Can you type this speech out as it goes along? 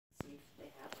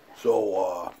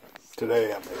So,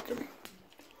 today I'm making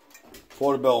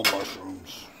portobello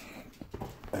mushrooms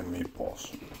and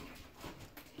meatballs.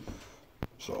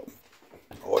 So,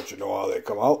 I'll let you know how they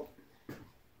come out.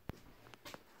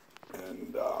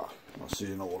 And, I'll see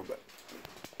you in a little bit.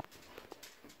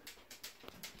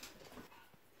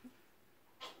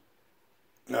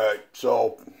 Alright,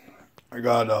 so, I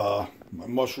got, my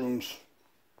mushrooms.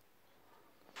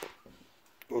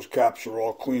 Those caps are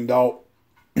all cleaned out.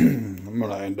 I'm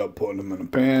going to end up putting them in a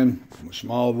pan with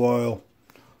some olive oil,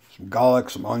 some garlic,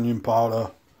 some onion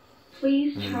powder,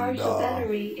 Please charge the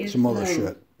battery is some other low.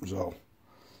 shit. So,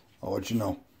 I'll let you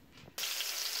know.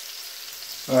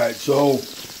 Alright, so,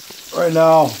 right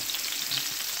now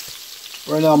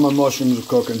my mushrooms are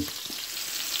cooking.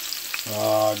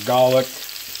 Garlic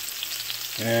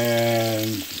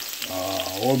and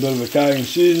a little bit of Italian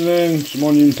seasoning, some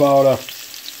onion powder,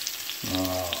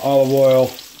 olive oil,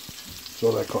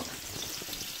 so they're cooking.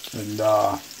 And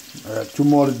I got 2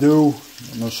 more to do.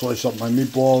 I'm going to slice up my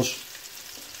meatballs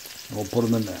and we'll put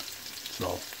them in there.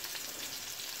 So,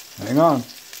 hang on.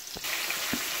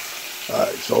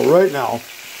 Alright, so right now,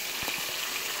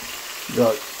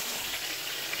 got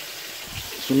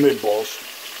some meatballs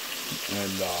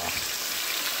and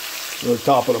the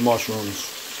top of the mushrooms.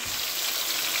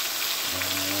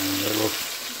 And they look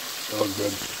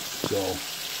good. So,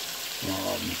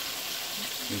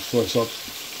 slice up,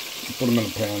 put them in a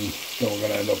pan. Then we're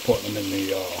gonna end up putting them in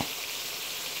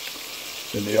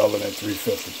the oven at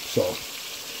 350. So,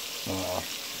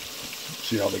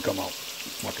 see how they come out.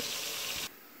 Okay.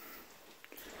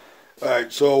 All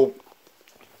right, so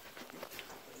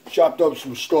chopped up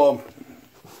some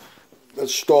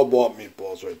that's store-bought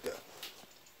meatballs right there.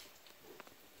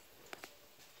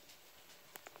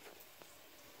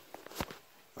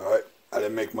 All right, I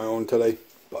didn't make my own today,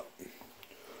 but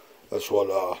that's what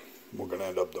we're gonna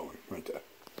end up doing right there.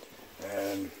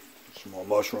 And some more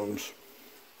mushrooms.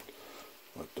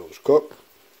 Let those cook,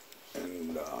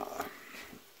 and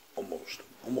almost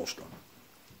done.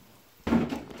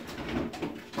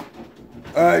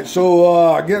 All right,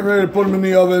 so getting ready to put them in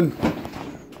the oven.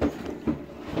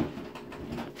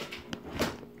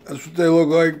 That's what they look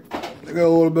like. They got a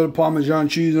little bit of Parmesan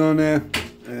cheese on there,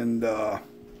 and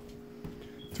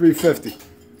 350.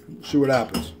 See what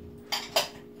happens.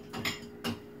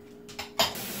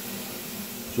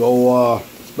 So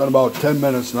it's been about 10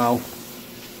 minutes now.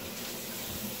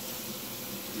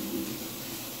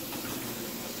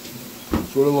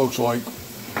 That's what it looks like.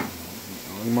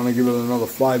 I'm going to give it another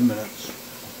 5 minutes.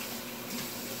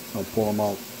 I'll pull them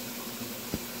out.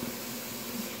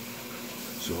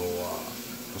 So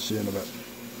I'll see you in a bit.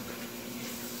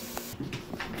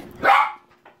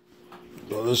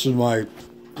 So this is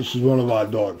one of our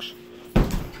dogs.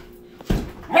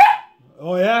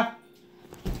 Oh yeah?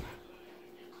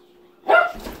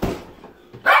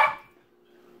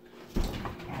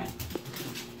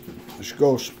 There she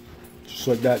goes. Just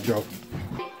like that, Joe.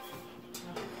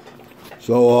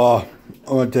 So, I'm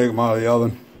going to take them out of the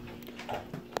oven.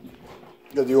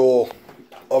 Got the old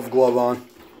oven glove on,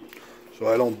 so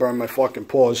I don't burn my fucking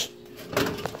paws.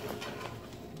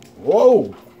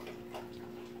 Whoa!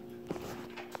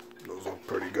 Those look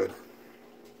pretty good.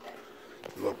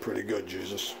 They look pretty good,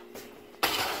 Jesus.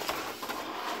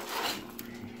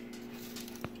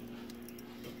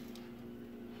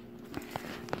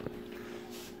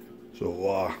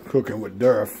 So, cooking with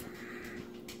D3rf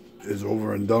is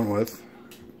over and done with.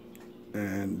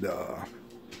 And,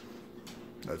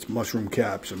 that's mushroom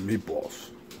caps and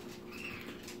meatballs.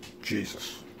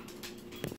 Jesus.